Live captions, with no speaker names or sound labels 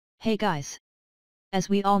Hey guys! As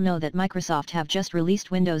we all know that Microsoft have just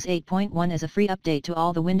released Windows 8.1 as a free update to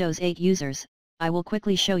all the Windows 8 users, I will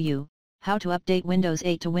quickly show you how to update Windows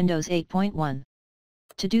 8 to Windows 8.1.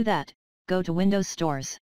 To do that, go to Windows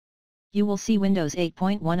Stores. You will see Windows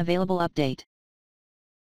 8.1 available update.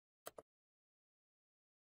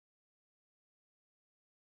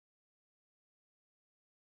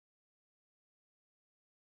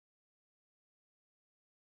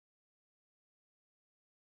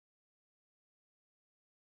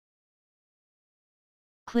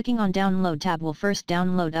 Clicking on Download tab will first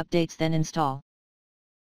download updates, then install.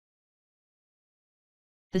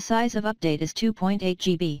 The size of update is 2.8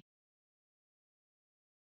 GB.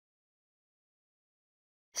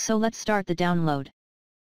 So let's start the download.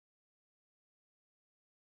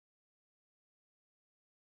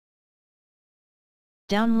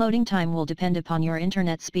 Downloading time will depend upon your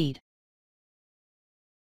internet speed.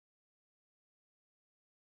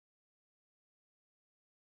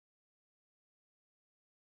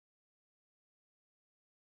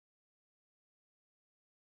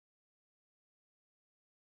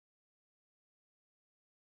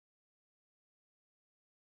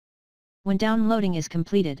 When downloading is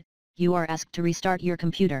completed, you are asked to restart your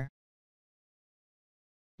computer.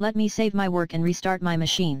 Let me save my work and restart my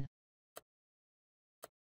machine.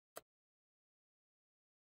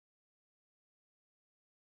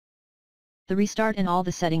 The restart and all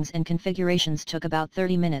the settings and configurations took about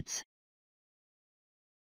 30 minutes.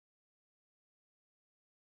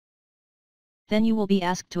 Then you will be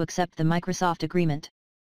asked to accept the Microsoft agreement.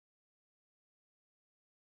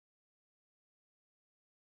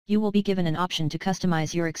 You will be given an option to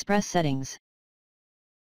customize your Express settings.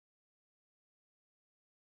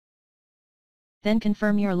 Then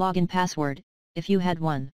confirm your login password, if you had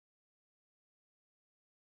one.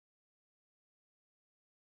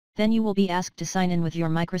 Then you will be asked to sign in with your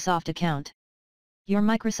Microsoft account. Your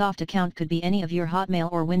Microsoft account could be any of your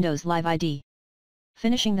Hotmail or Windows Live ID.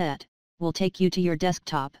 Finishing that will take you to your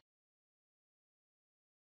desktop.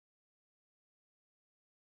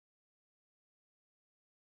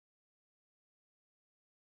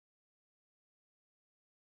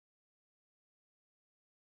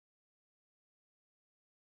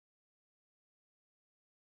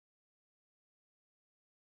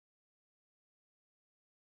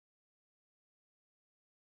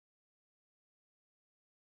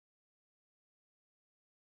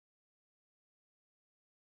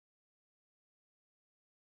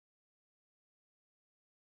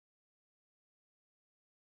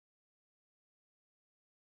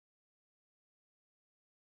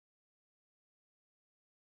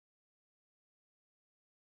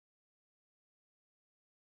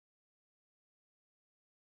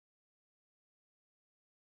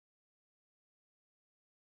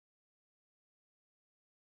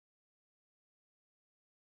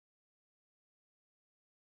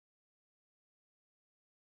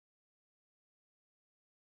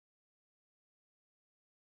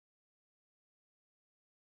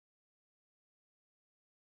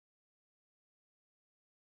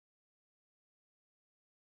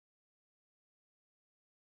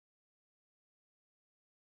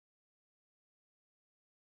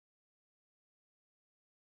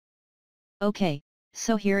 Okay,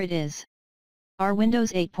 so here it is. Our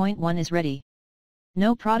Windows 8.1 is ready.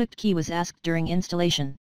 No product key was asked during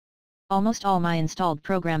installation. Almost all my installed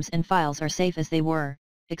programs and files are safe as they were,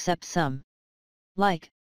 except some. Like,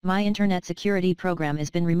 my internet security program has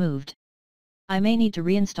been removed. I may need to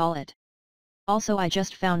reinstall it. Also, I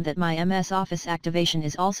just found that my MS Office activation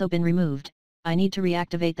is also been removed. I need to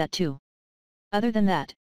reactivate that too. Other than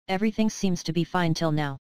that, everything seems to be fine till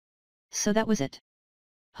now. So that was it.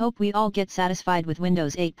 Hope we all get satisfied with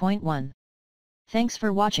Windows 8.1. Thanks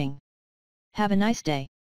for watching. Have a nice day.